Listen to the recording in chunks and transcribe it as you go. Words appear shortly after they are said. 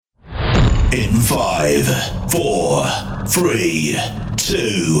In 5, 4, 3,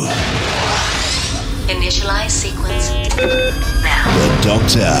 2. Initialize sequence now. The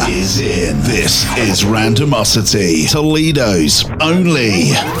Doctor is in. This is Randomosity, Toledo's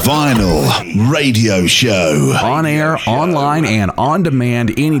only vinyl radio show. On air, online, and on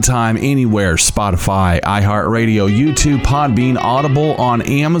demand, anytime, anywhere. Spotify, iHeartRadio, YouTube, Podbean, Audible, on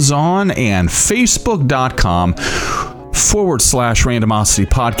Amazon, and Facebook.com. /Randomosity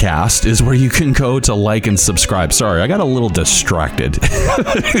podcast is where you can go to like and subscribe. Sorry, I got a little distracted.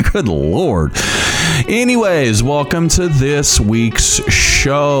 Good Lord. Anyways, welcome to this week's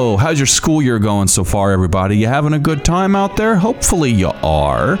show. How's your school year going so far, everybody? You having a good time out there? Hopefully you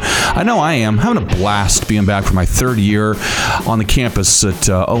are. I know I am. Having a blast being back for my third year on the campus at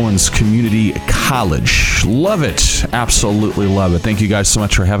Owens Community College. Love it. Absolutely love it. Thank you guys so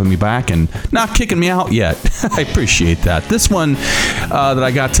much for having me back and not kicking me out yet. I appreciate that. This one that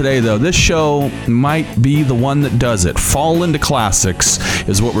I got today, though, this show might be the one that does it. Fall into Classics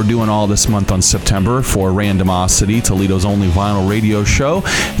is what we're doing all this month on September for Randomosity, Toledo's only vinyl radio show.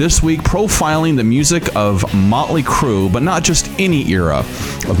 This week, profiling the music of Motley Crue, but not just any era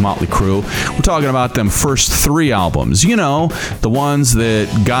of Motley Crue. We're talking about them first 3 albums. You know, the ones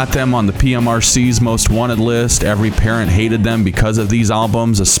that got them on the PMRC's Most Wanted list. Every parent hated them because of these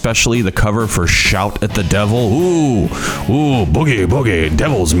albums, especially the cover for Shout at the Devil. Ooh, boogie, boogie,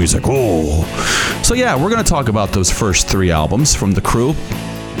 devil's music, ooh. So yeah, we're going to talk about those first 3 albums from the Crue.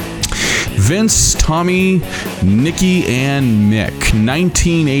 Vince, Tommy, Nicky, and Mick.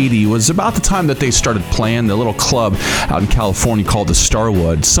 1980 was about the time that they started playing the little club out in California called the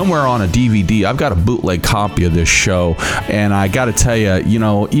Starwood. Somewhere on a DVD, I've got a bootleg copy of this show, and I got to tell you, you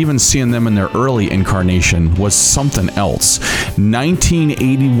know, even seeing them in their early incarnation was something else.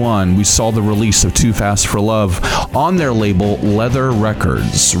 1981, we saw the release of Too Fast for Love on their label Leather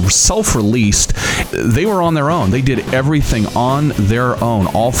Records. Self-released, they were on their own. They did everything on their own.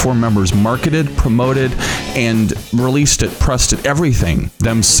 All 4 members marketed, promoted, and released it, pressed it, everything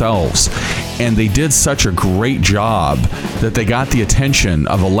themselves. And they did such a great job that they got the attention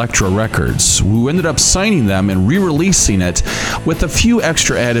of Elektra Records, who ended up signing them and re-releasing it with a few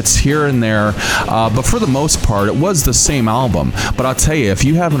extra edits here and there. But for the most part, it was the same album. But I'll tell you, if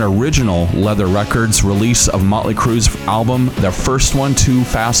you have an original Leather Records release of Motley Crue's album, their first one, Too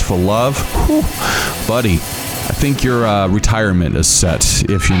Fast for Love, whew, buddy, I think your retirement is set,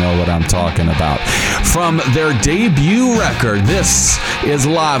 if you know what I'm talking about. From their debut record, this is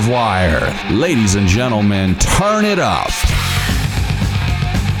Livewire. Ladies and gentlemen, turn it up.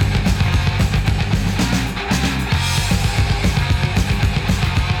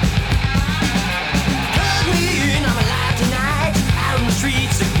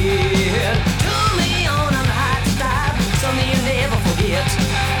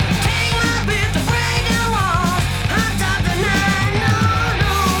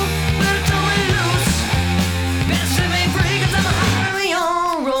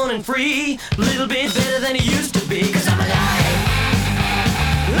 Free, a little bit better than it used to be, 'cause I'm alive.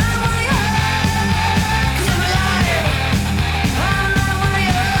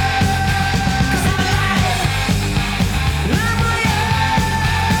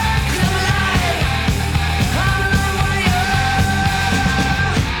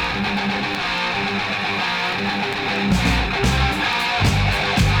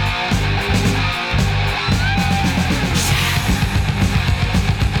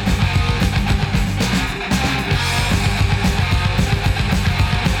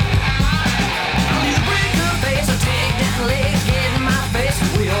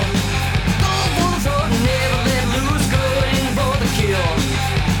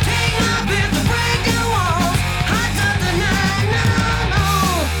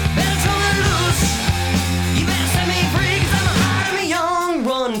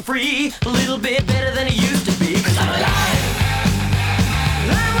 Free, a little bit better than it used to be, 'cause I'm alive.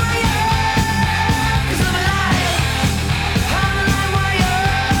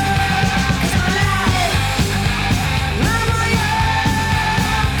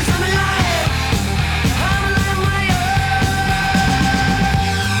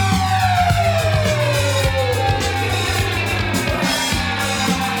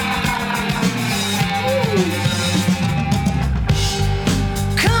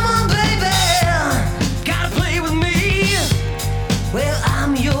 Come on, baby.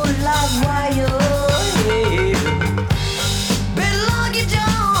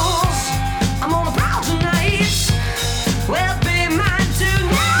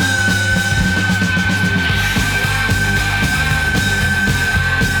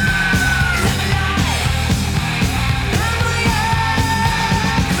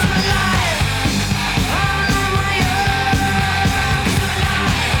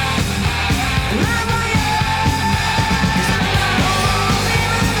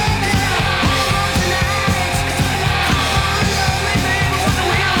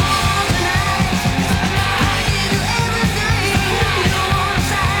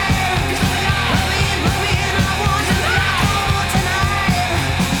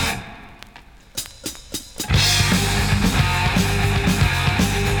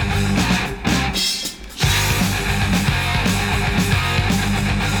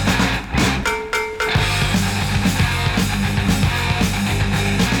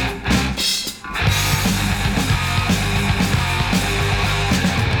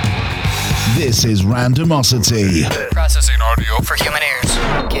 This is Randomosity. Processing audio for human ears.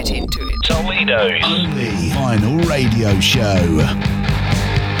 Get into it. Toledo's only vinyl radio show.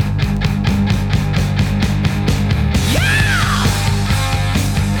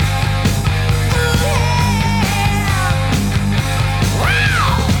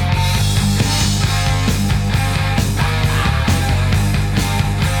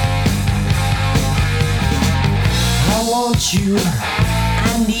 You,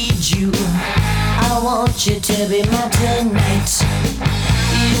 I need you, I want you to be my tonight.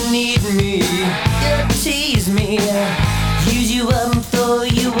 You need me, you tease me, use you up and throw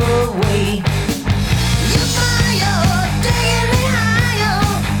you away. You fire, taking me higher,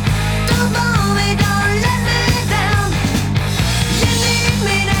 don't blow me, don't let me down. You need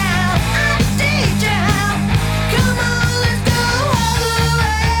me now, I teach you how, come on, let's go all the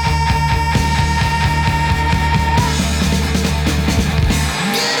way.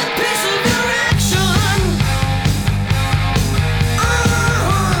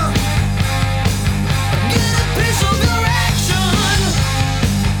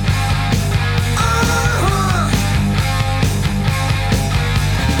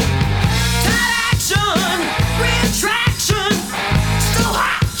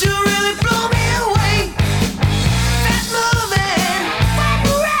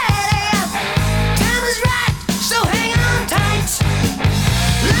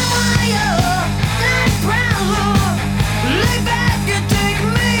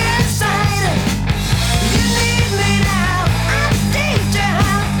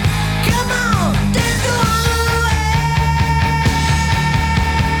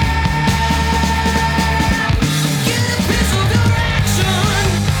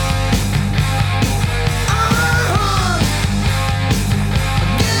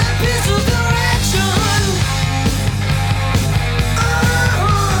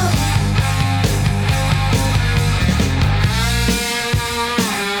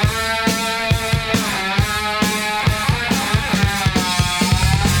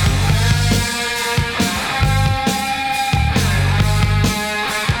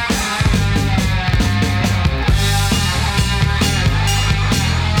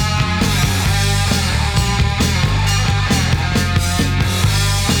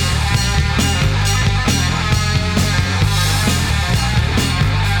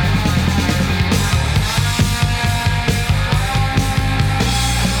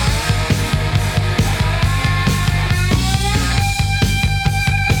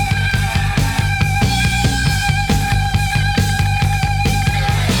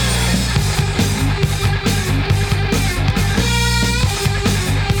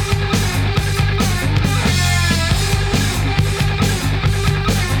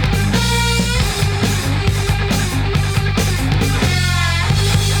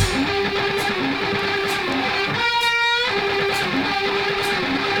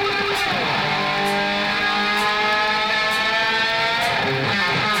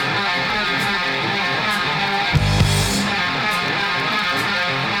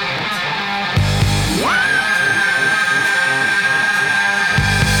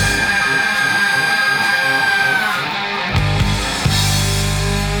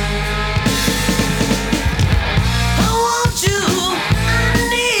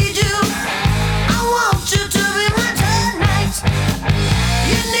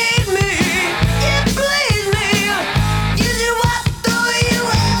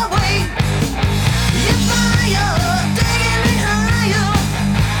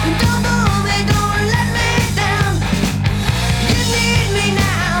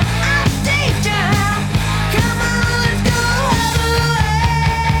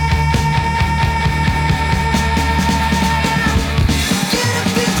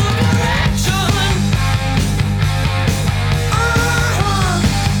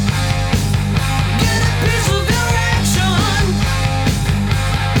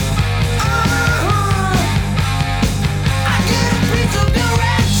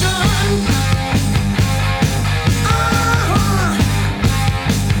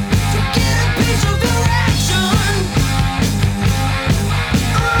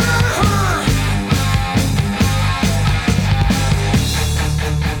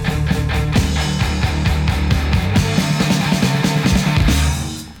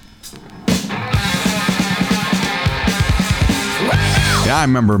 I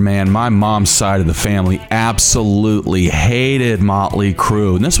remember, man, my mom's side of the family absolutely hated Motley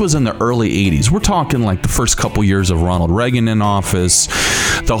Crue. And this was in the early 80s. We're talking like the first couple years of Ronald Reagan in office.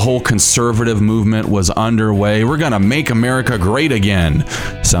 The whole conservative movement was underway. We're going to make America great again.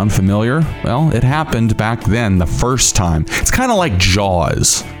 Sound familiar? Well, it happened back then the first time. It's kind of like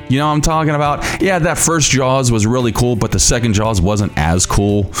Jaws. You know what I'm talking about? Yeah, that first Jaws was really cool, but the second Jaws wasn't as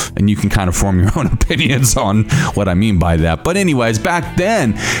cool. And you can kind of form your own opinions on what I mean by that. But anyways, back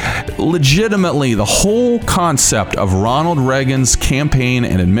then, legitimately, the whole concept of Ronald Reagan's campaign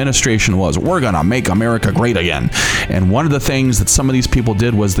and administration was, we're going to make America great again. And one of the things that some of these people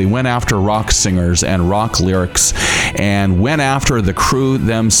did was they went after rock singers and rock lyrics and went after the Crue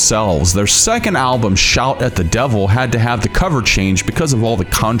themselves. Their second album, Shout at the Devil, had to have the cover changed because of all the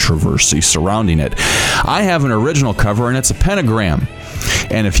controversy surrounding it. I have an original cover, and it's a pentagram.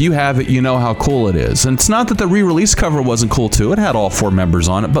 And if you have it, you know how cool it is. And it's not that the re-release cover wasn't cool too. It had all 4 members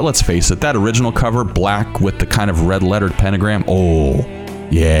on it, but let's face it, that original cover, black with the kind of red lettered pentagram, oh,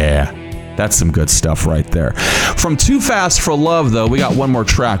 yeah. That's some good stuff right there. From Too Fast for Love, though, we got one more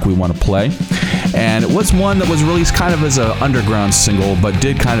track we want to play. And it was one that was released kind of as an underground single, but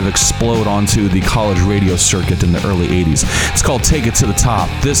did kind of explode onto the college radio circuit in the early 80s. It's called Take It to the Top.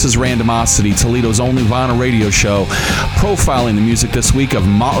 This is Randomosity, Toledo's only vinyl radio show, profiling the music this week of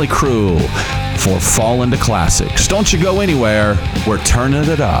Motley Crue for Fall Into Classics. Don't you go anywhere. We're turning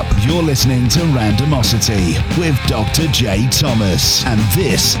it up. You're listening to Randomosity with Dr. J. Thomas. And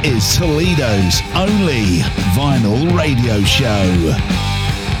this is Toledo's only vinyl radio show.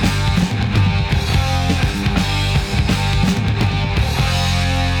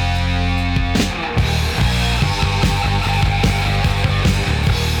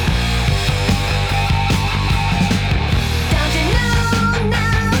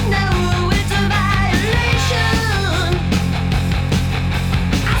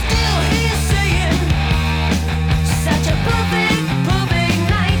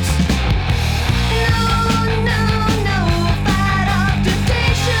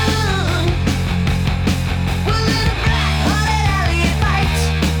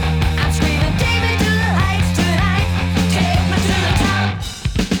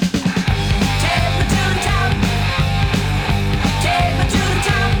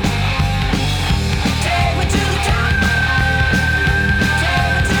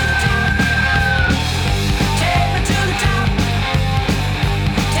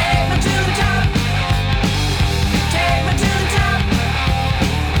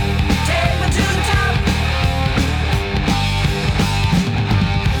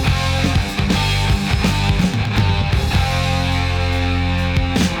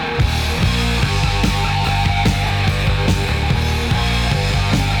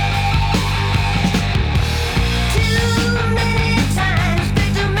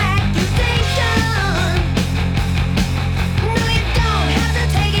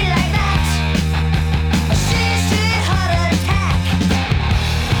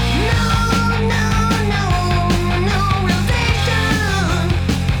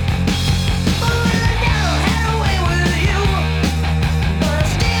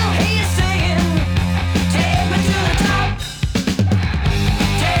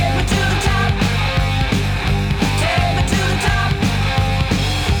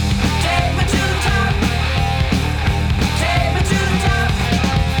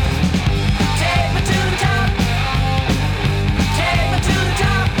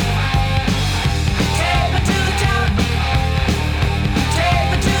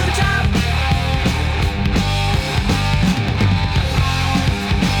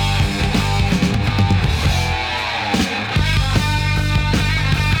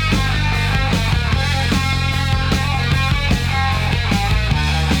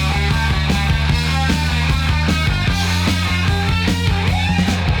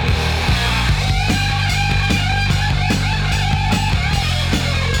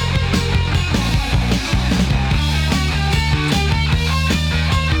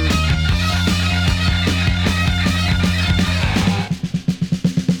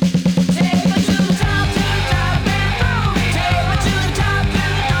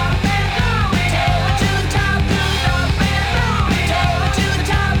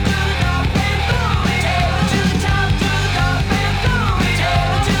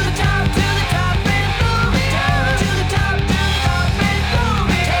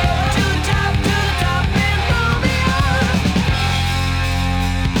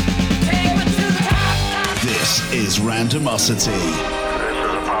 Randomosity. This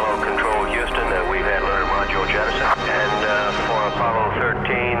is Apollo Control Houston. We've had lunar module jettison. And for Apollo 13,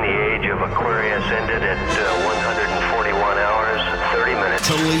 the age of Aquarius ended at 141 hours, 30 minutes.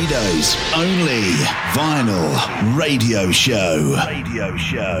 Toledo's only vinyl radio show.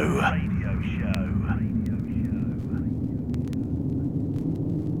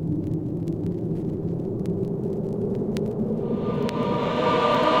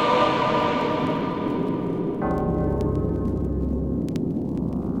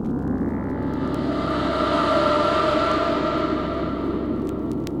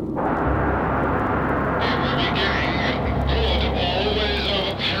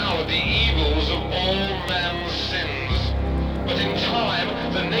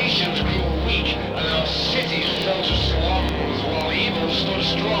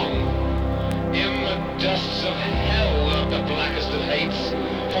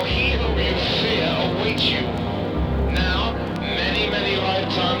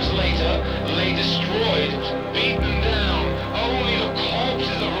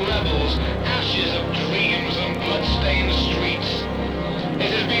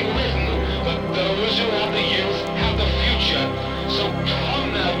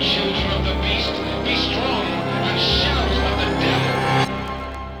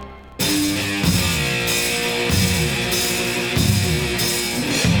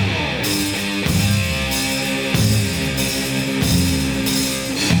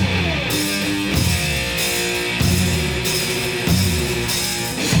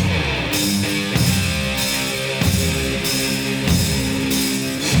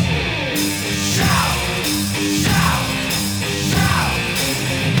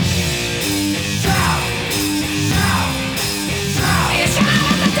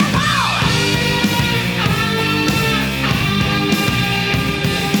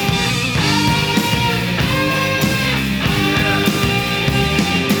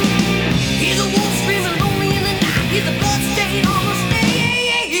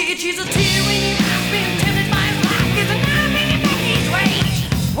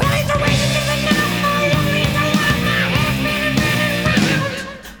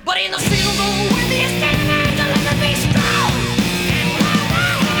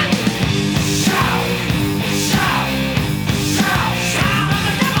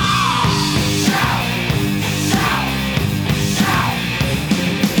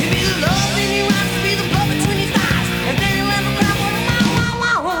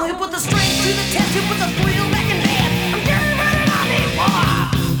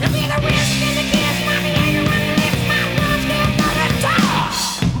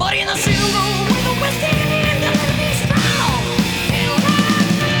 But in the silver with the West End, the living is strong. And run,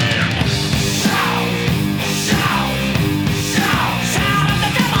 shout, shout, shout, shout at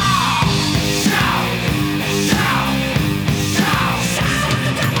the devil. Shout, shout, shout, shout at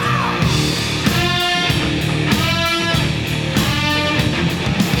the devil.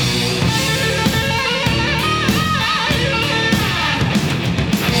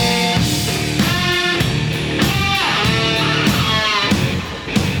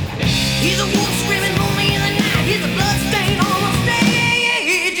 He's a wolf screaming lonely in the night. He's a blood stain on the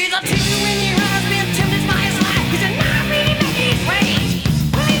stage. He's a tear in your eyes, being tempted by his life. He's a knife really making his rage.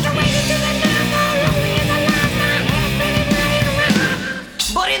 Well, he's a raging to the night, all lonely in the light. My head's spinning right around.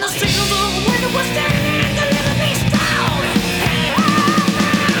 But in the silver winter was standing, the living beast strong. Hey,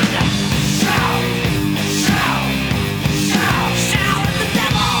 shout, shout, shout, shout at the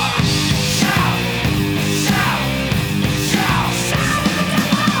devil. Shout, shout, shout, shout at the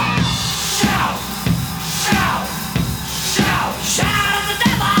devil. Shout, shout, shout, shout at the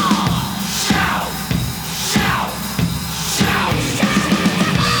devil. Shout, shout, shout, shout at the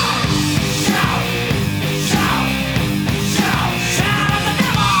devil. Shout, shout, shout, shout at the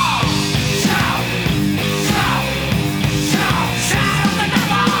devil. Shout, shout, shout, shout at the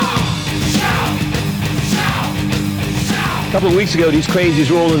devil. Shout, shout, shout. A couple of weeks ago, these crazies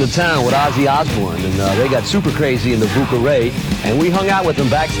rolled into town with Ozzy Osbourne, and they got super crazy in the Buca Ray, and we hung out with them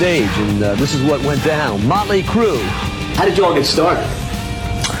backstage, and this is what went down. Motley Crue. How did you all get started?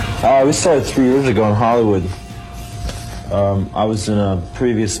 We started 3 years ago in Hollywood. I was in a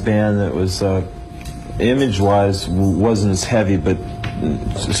previous band that was, image-wise, wasn't as heavy, but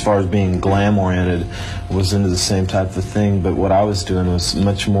as far as being glam-oriented, was into the same type of thing. But what I was doing was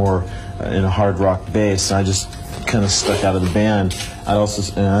much more in a hard rock bass, and I just kind of stuck out of the band. I'd also...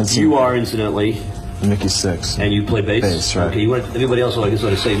 You are, incidentally, Mickey Six. and you play bass? Bass, right. Okay, you want everybody else, I guess,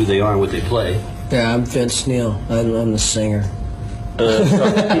 want to say who they are and what they play. Yeah, I'm Vince Neil. I'm the singer.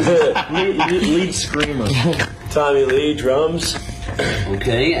 Lead screamer. Tommy Lee, drums.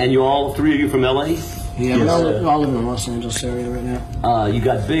 Okay, and you all three of you from LA? Yeah, we're all living in the Los Angeles area right now. You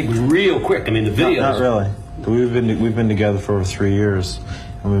got big real quick. I mean, the videos. Not really. We've been together for over 3 years,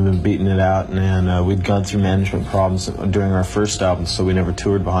 and we've been beating it out. And we'd gone through management problems during our first album, so we never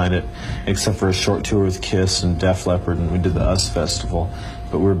toured behind it, except for a short tour with Kiss and Def Leppard, and we did the US Festival.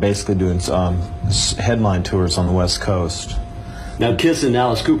 But we were basically doing headline tours on the West Coast. Now, Kiss and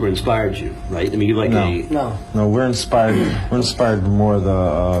Alice Cooper inspired you, right? I mean, you like No. No, we're inspired. We're inspired more of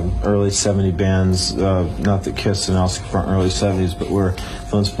the early '70s bands. Not that Kiss and Alice Cooper aren't early '70s, but we're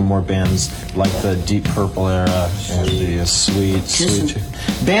influenced by more bands like the Deep Purple era and the Sweet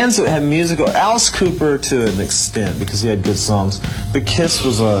bands that had musical. Alice Cooper to an extent because he had good songs, but Kiss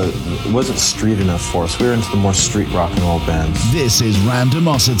wasn't street enough for us. We were into the more street rock and roll bands. This is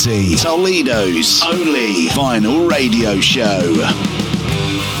Randomosity, Toledo's only vinyl radio show.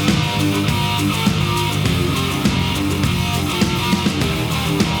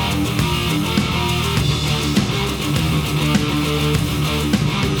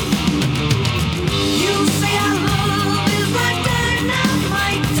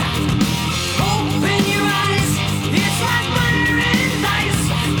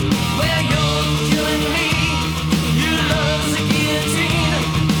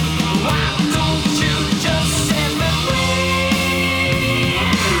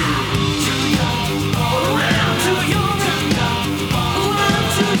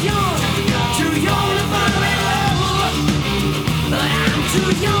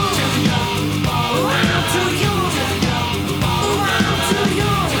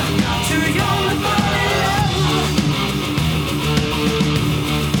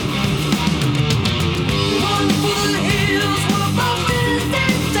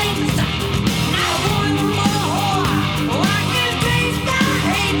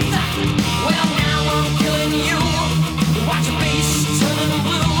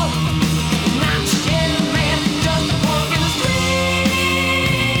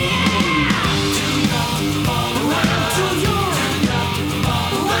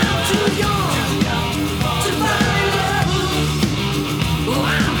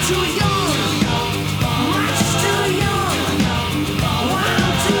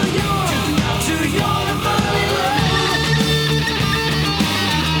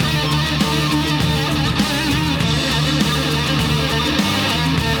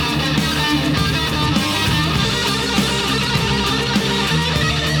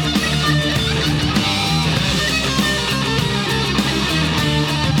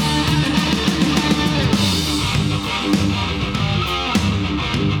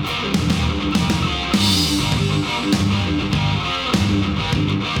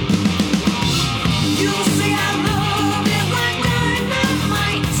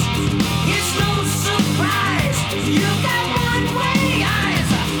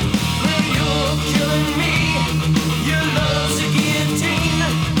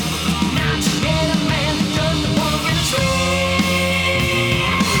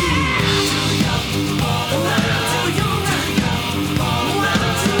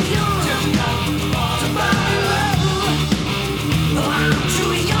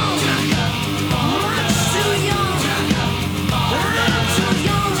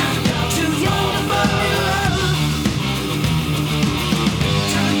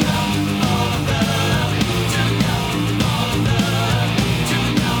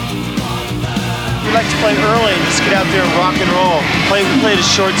 like to play early and just get out there and rock and roll. We played a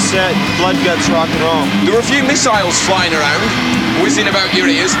short set, blood guts rock and roll. There were a few missiles flying around, whizzing about your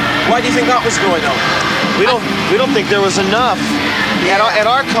ears. Why do you think that was going on? We don't think there was enough. At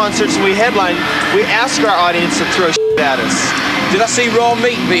our concerts when we headline, we ask our audience to throw shit at us. Did I see raw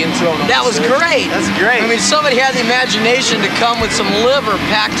meat being thrown on? That was great. That's great. I mean, somebody had the imagination to come with some liver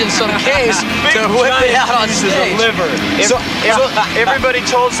packed in some case to whip it out on stage. Liver. Everybody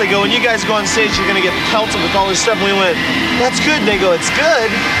told us, they go, when you guys go on stage, you're going to get pelted with all this stuff. And we went, that's good. And they go, it's good.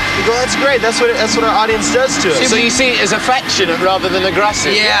 We go, that's great. That's what our audience does to us. So you see it as affectionate rather than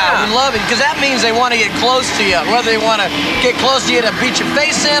aggressive. Yeah, we love it because that means they want to get close to you. Whether they want to get close to you to beat your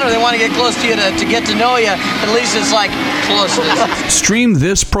face in or they want to get close to you to get to know you, at least it's like closeness. Stream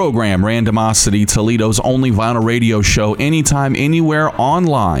this program, Randomosity, Toledo's only vinyl radio show, anytime, anywhere,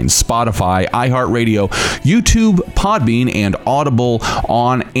 online, Spotify, iHeartRadio, YouTube, Podbean, and Audible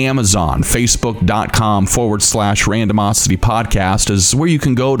on Amazon. Facebook.com/Randomosity Podcast is where you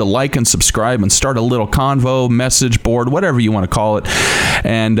can go to like and subscribe and start a little convo, message board, whatever you want to call it.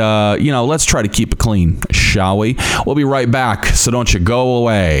 And, let's try to keep it clean, shall we? We'll be right back, so don't you go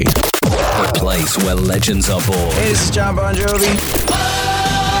away. The place where legends are born. Hey, this is John Bon Jovi.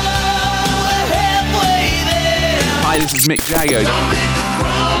 Hi, this is Mick Jagger.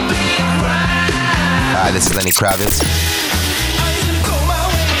 Hi, this is Lenny Kravitz.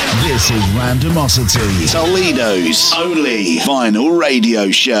 This is Randomosity, Toledo's only vinyl radio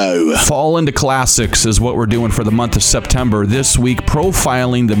show. Fall into classics is what we're doing for the month of September. This week,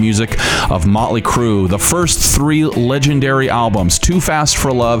 profiling the music of Motley Crue. The first 3 legendary albums, Too Fast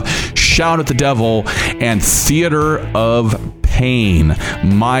for Love, Shout at the Devil, and Theater of Pain.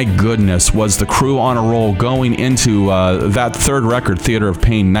 My goodness, was the Crue on a roll going into that third record, Theater of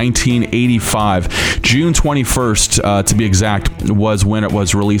Pain, 1985. June 21st, to be exact, was when it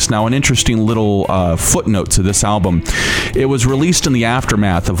was released. Now, an interesting little footnote to this album. It was released in the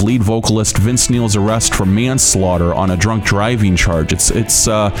aftermath of lead vocalist Vince Neil's arrest for manslaughter on a drunk driving charge. It's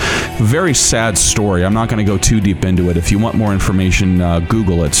a very sad story. I'm not going to go too deep into it. If you want more information,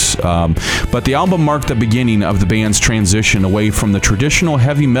 Google it. But the album marked the beginning of the band's transition away from the traditional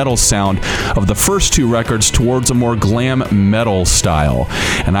heavy metal sound of the first 2 records towards a more glam metal style.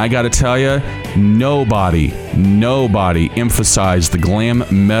 And I gotta tell you, nobody emphasized the glam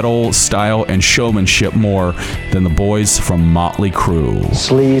metal style and showmanship more than the boys from Motley Crue.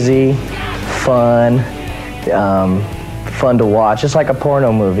 Sleazy, fun, fun to watch. It's like a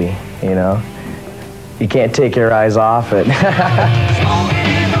porno movie, you know? You can't take your eyes off it.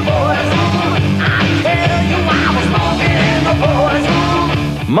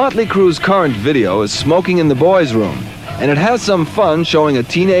 Motley Crue's current video is Smoking in the Boys' Room, and it has some fun showing a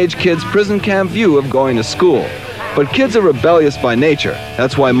teenage kid's prison camp view of going to school. But kids are rebellious by nature.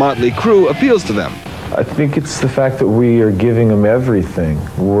 That's why Motley Crue appeals to them. I think it's the fact that we are giving them everything.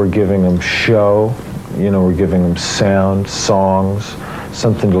 We're giving them show, we're giving them sound, songs,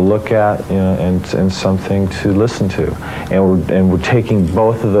 something to look at, and something to listen to, and we're taking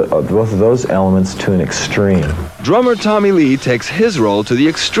both of those elements to an extreme. Drummer Tommy Lee takes his role to the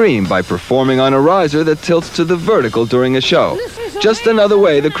extreme by performing on a riser that tilts to the vertical during a show. Just another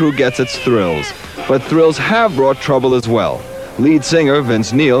way the Crue gets its thrills. But thrills have brought trouble as well. Lead singer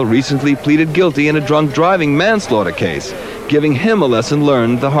Vince Neil recently pleaded guilty in a drunk driving manslaughter case, giving him a lesson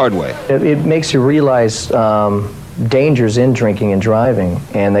learned the hard way. It makes you realize dangers in drinking and driving,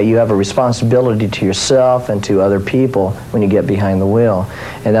 and that you have a responsibility to yourself and to other people when you get behind the wheel.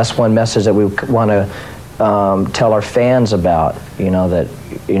 And that's one message that we want to tell our fans about, that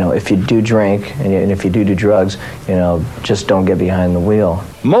if you do drink and if you do drugs, just don't get behind the wheel.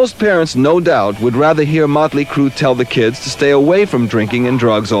 Most parents, no doubt, would rather hear Motley Crue tell the kids to stay away from drinking and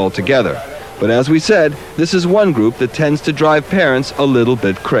drugs altogether. But as we said, this is one group that tends to drive parents a little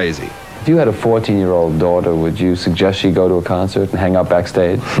bit crazy. If you had a 14-year-old daughter, would you suggest she go to a concert and hang out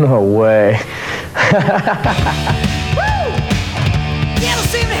backstage? No way.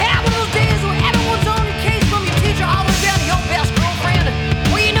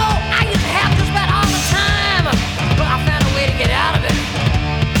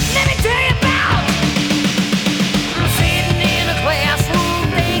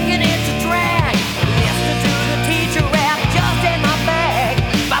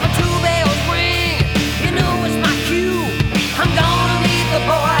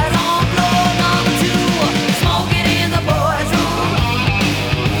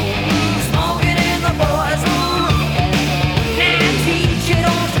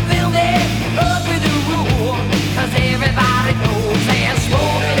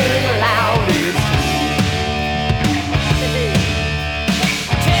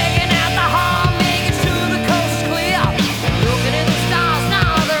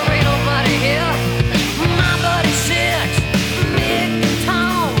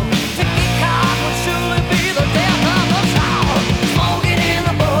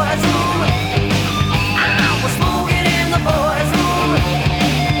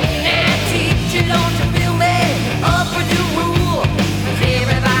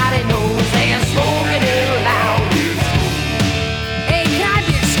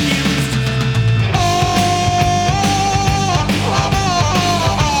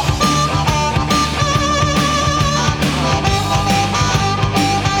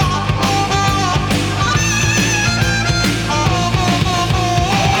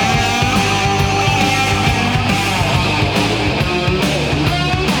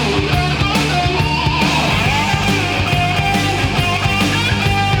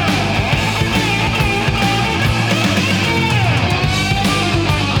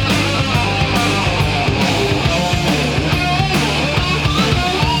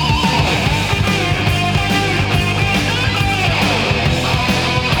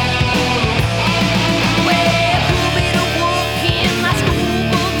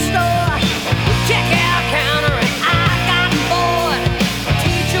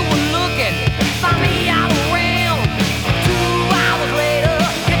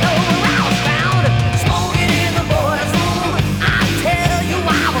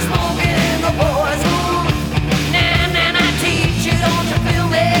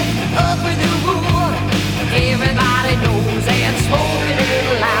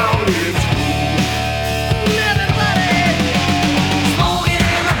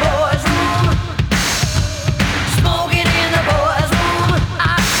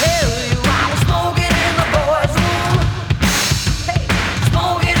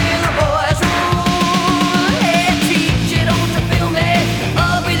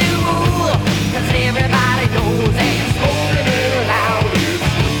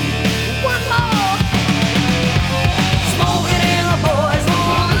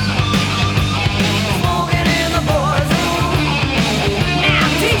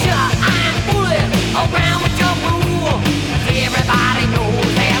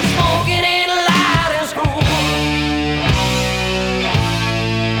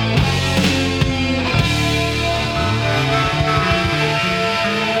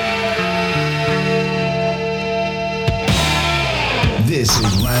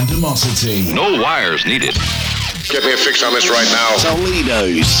 Randomosity. No wires needed. Get me a fix on this right now.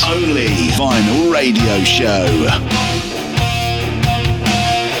 Toledo's only vinyl radio show.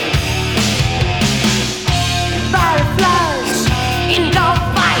 Fireflies in dog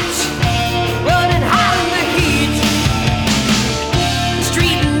fights, running high in the heat.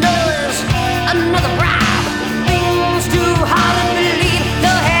 Street nurse, another bribe. Things too hard to believe. So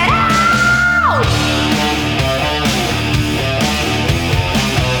head out.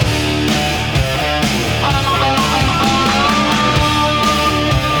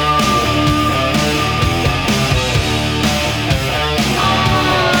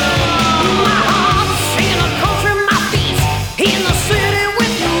 My heart's in a country, my feet in the city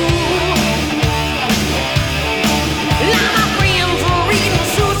with you. Now my friends are eating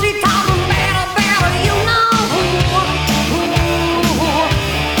sushi, talking better, you know who.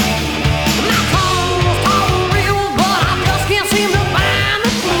 My tongue's talking real, but I just can't seem to find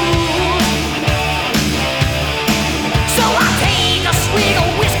the clues. So I take a swig of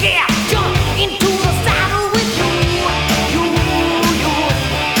whiskey, jump into the saddle with you.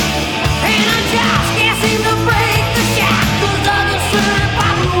 And I just can't seem to break the shackles of the city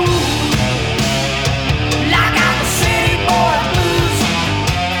pop blues. Like out the city boy blues.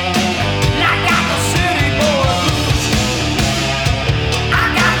 Like out the city boy blues. I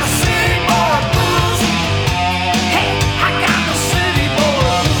got the city boy blues. Hey, I got the city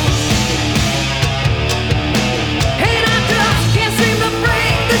boy blues. And I just can't seem to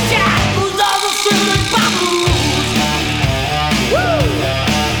break the shackles of the city pop blues. Woo!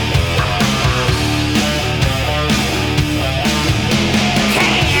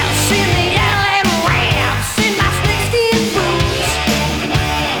 Cats in the alley and rats in my snakeskin boots.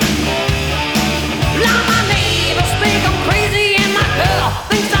 Now my neighbors think I'm crazy and my girl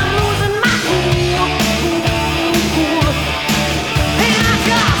thinks I'm losing my cool. And I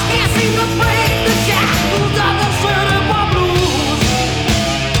just can't seem to break the shackles of the city boy blues.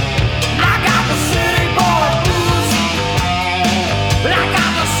 I got the city boy blues. I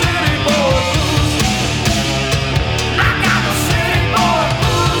got the city boy blues. I got the city boy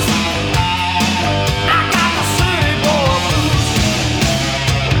blues. I got the city boy blues.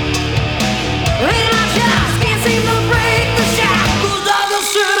 And I just can't seem to break the shackles of the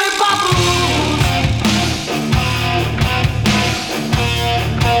city boy blues.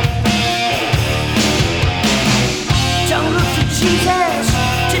 Don't look to Jesus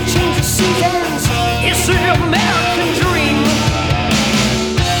to change the seasons. It's the American dream.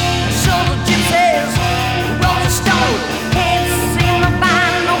 So the gypsies roll the stone, can't seem to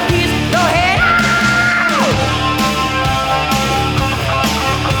find no peace. Go head out.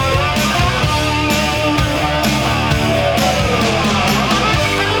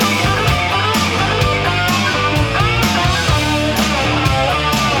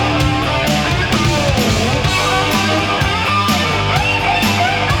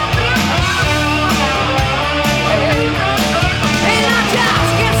 And I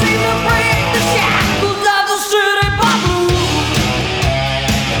just can't seem to break the shackles of the city boy blues.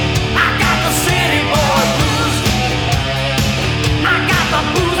 I got the city boy blues. I got the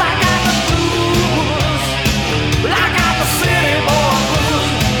blues, I got the blues. I got the city boy blues.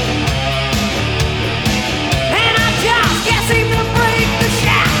 And I just can't seem to break the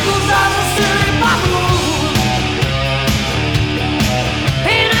shackles of the city boy blues.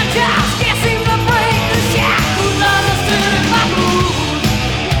 And I just can't seem to break the shackles of the city boy blues.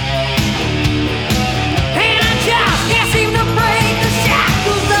 And I just can't seem to break the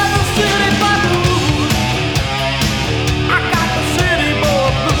shackles of the city boy blues. I got the city boy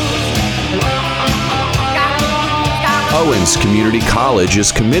blues. Owens Community College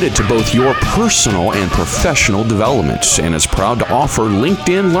is committed to both your personal and professional development and is proud to offer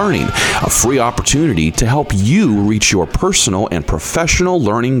LinkedIn Learning, a free opportunity to help you reach your personal and professional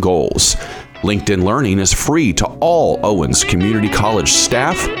learning goals. LinkedIn Learning is free to all Owens Community College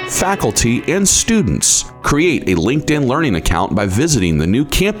staff, faculty, and students. Create a LinkedIn Learning account by visiting the new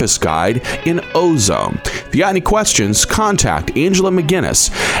campus guide in Ozone. If you got any questions, contact Angela McGinnis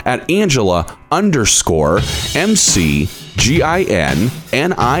at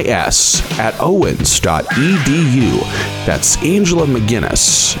Angela_MCGINNIS@owens.edu. That's Angela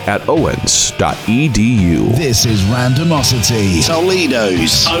McGinnis at owens.edu. This is Randomosity,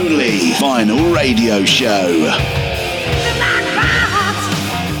 Toledo's only vinyl radio show.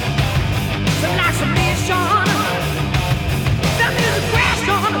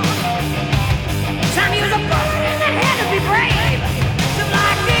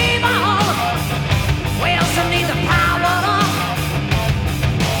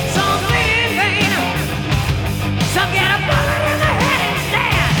 Some get a bullet in the head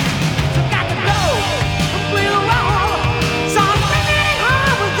instead.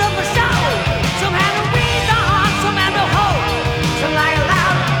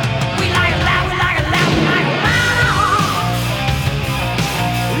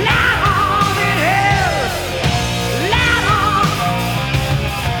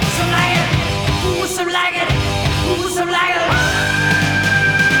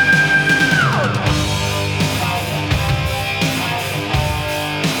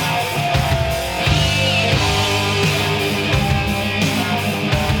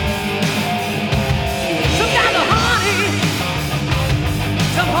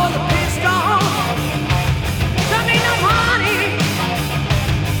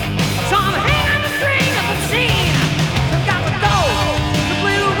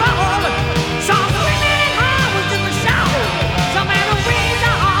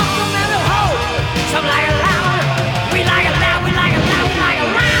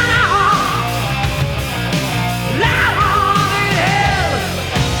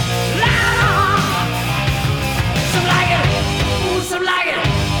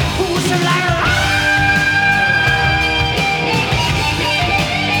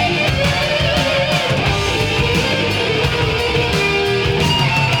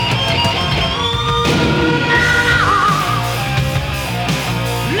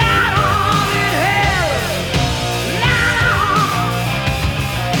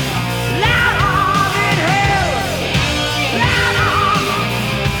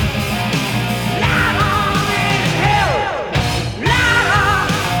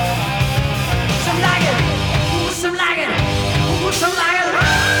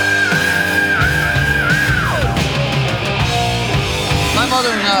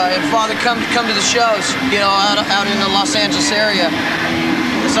 Father come to the shows, you know, out in the Los Angeles area.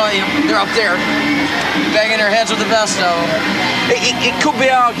 So, you know, they're up there, banging their heads with the best of them. It could be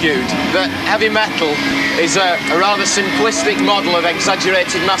argued that heavy metal is a rather simplistic model of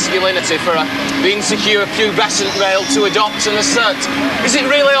exaggerated masculinity for the insecure pubescent male to adopt and assert. Is it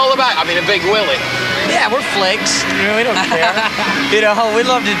really all about having a big willy? Yeah, we're flakes. You know, we don't care. You know, we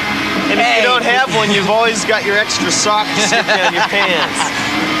love to... And if you don't have one, you've always got your extra sock sticking out your pants.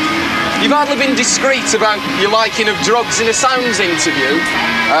 You've hardly been discreet about your liking of drugs in a Sounds interview.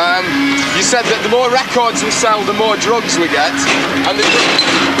 You said that the more records we sell, the more drugs we get. And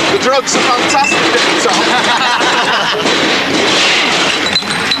the drugs are fantastic at the top.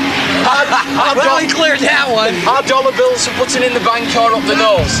 Well, we cleared that one. Are dollar bills for putting in the bank or up the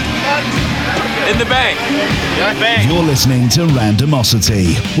nose? In the bank. Yeah, bank. You're listening to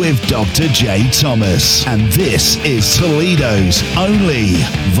Randomosity with Dr. J. Thomas, and this is Toledo's only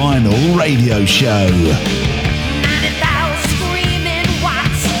vinyl radio show.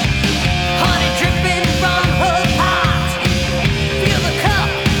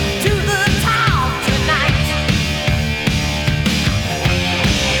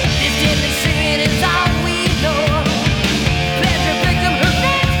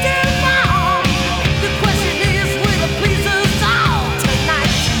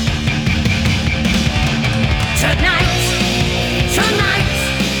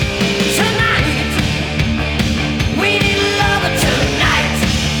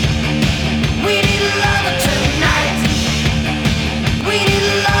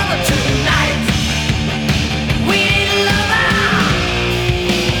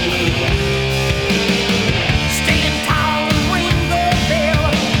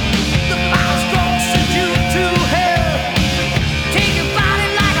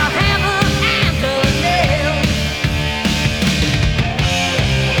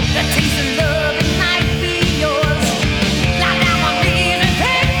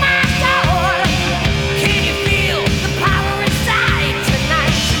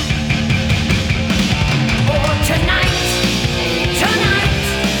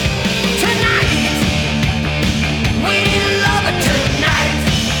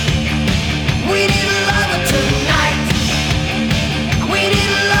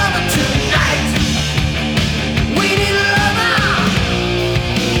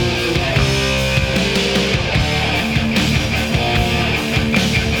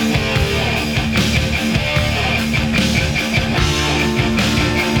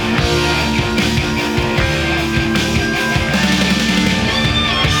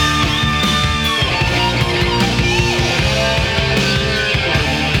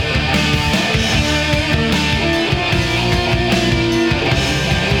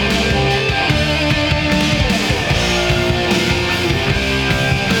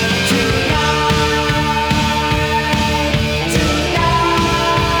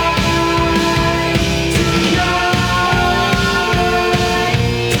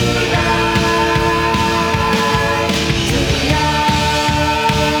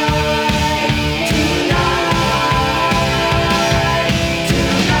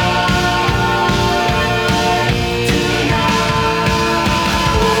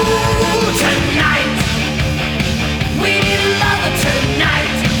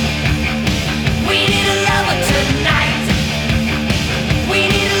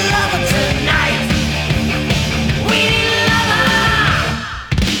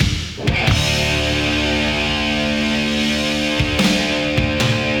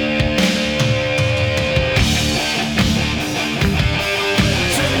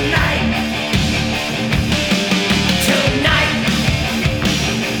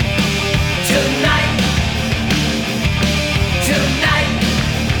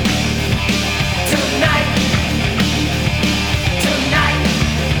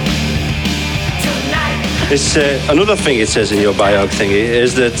 It's another thing it says in your bio thingy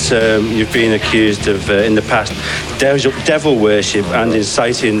is that you've been accused of, in the past, devil worship and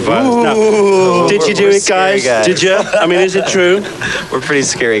inciting violence. Now, did you do it, guys? Did you? I mean, is it true? We're pretty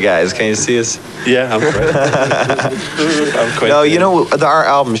scary guys. Can you see us? Yeah, I'm quite No, you know, our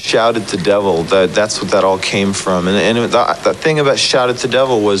album Shout at the Devil, that's what that all came from. And the thing about Shout at the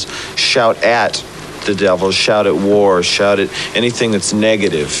Devil was shout at the devil, shout at war, shout at anything that's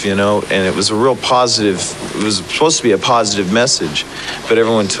negative, you know, and it was a real positive, it was supposed to be a positive message, but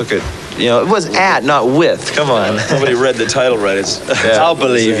everyone took it, You know, it was at, not with. Come on. Nobody read the title right. I'll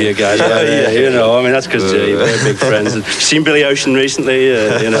believe you guys. You know, I mean, that's because we're big friends. Seen Billy Ocean recently,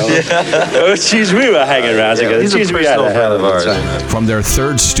 you know. Oh, geez, we were hanging around together. He's a personal friend of ours. From their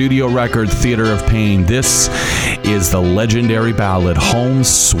third studio record, Theater of Pain, this is the legendary ballad Home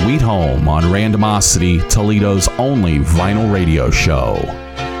Sweet Home on Randomosity, Toledo's only vinyl radio show.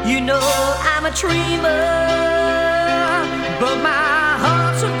 You know I'm a dreamer, but my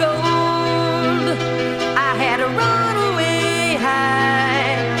heart's of gold. I had to run away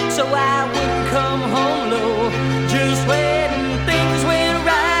high, so I wouldn't come home low. Just when things went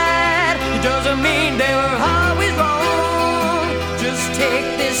right, it doesn't mean they were always wrong. Just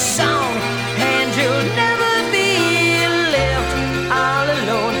take this song, and you'll never be left all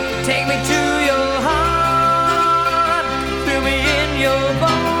alone. Take me to your heart, fill me in your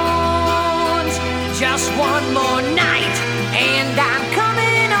bones. Just one more night, and I'm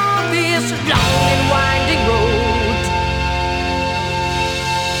coming on this long and winding road.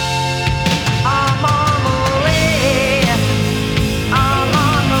 I'm on my way, I'm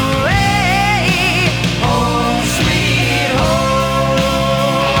on my way, home sweet home.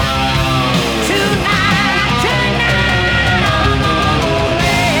 Tonight, I'm on my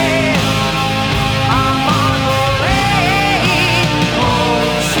way, I'm on my way,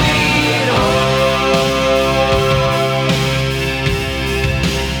 home sweet home.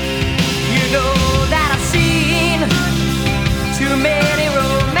 You know that I've seen too many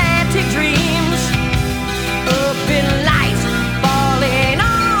romantic dreams up in lights falling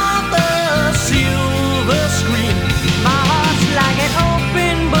off the silver screen. My heart's like an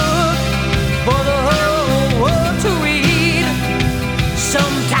open book for the whole world to read.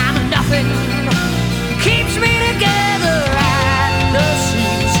 Sometimes nothing keeps me together at the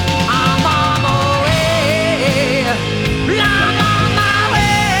seams. I'm on my way, I'm on my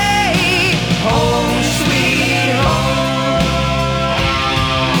way, home sweet home.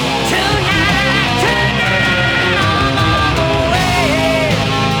 Tonight, I'm on my way.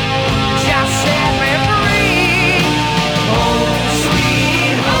 Just set me free, home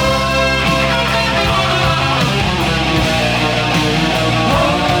sweet home.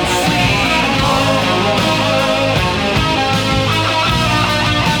 Home sweet home.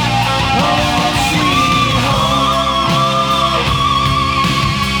 Home sweet home.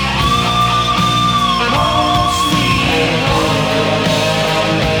 Home sweet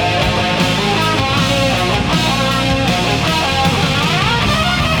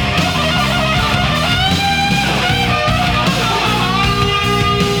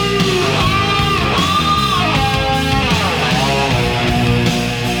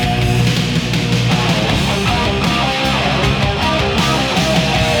home.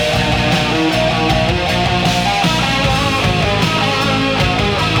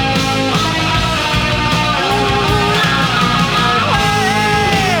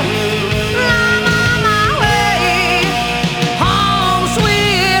 Home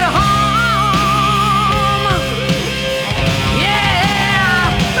sweet home.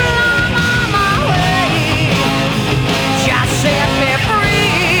 Yeah, I'm on my way. Just set me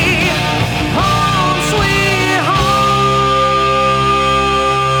free. Home sweet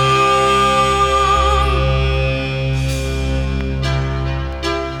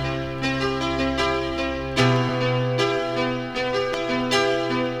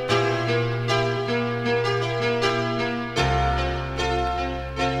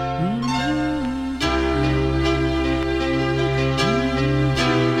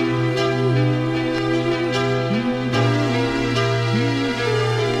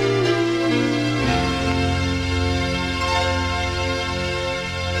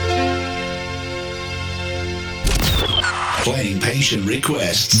Playing patient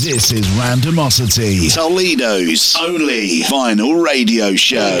requests. This is Randomosity, Toledo's only vinyl radio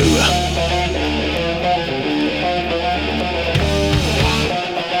show.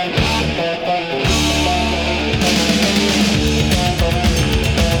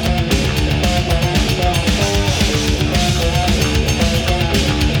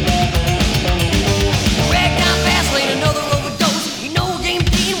 Red down Vaseline, another overdose. You know James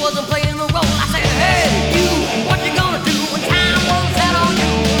Dean wasn't playing the role. I said, hey, you, what you gonna do when time runs out on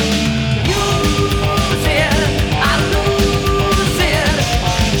you? Use it, I lose it.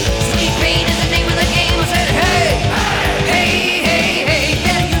 Sweet pain is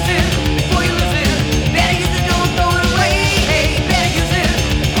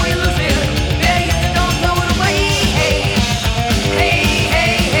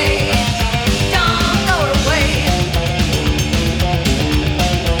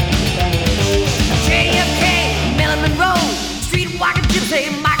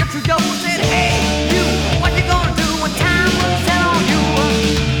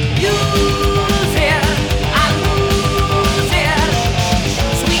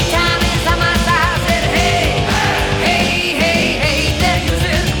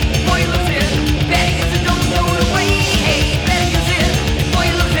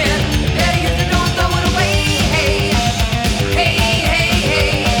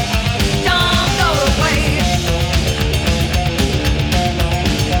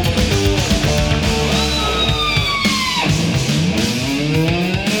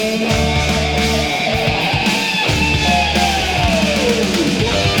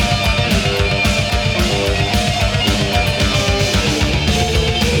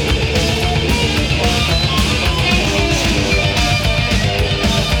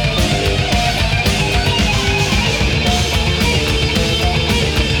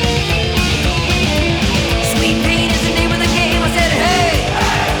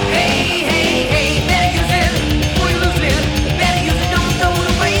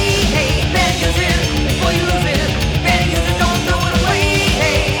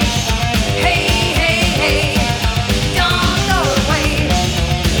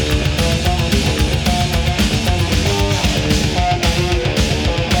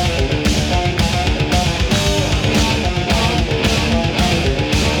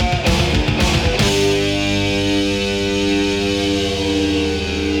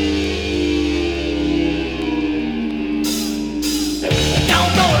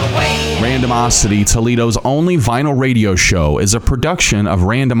Randomosity, Toledo's only vinyl radio show, is a production of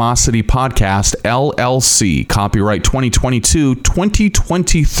Randomosity Podcast, LLC. Copyright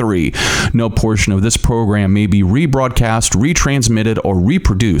 2022-2023. No portion of this program may be rebroadcast, retransmitted, or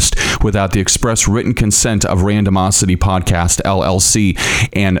reproduced without the express written consent of Randomosity Podcast, LLC,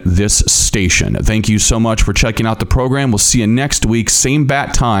 and this station. Thank you so much for checking out the program. We'll see you next week, same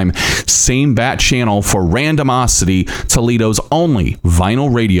bat time, same bat channel for Randomosity, Toledo's only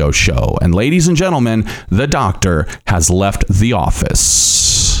vinyl radio show. And ladies and gentlemen, the doctor has left the office.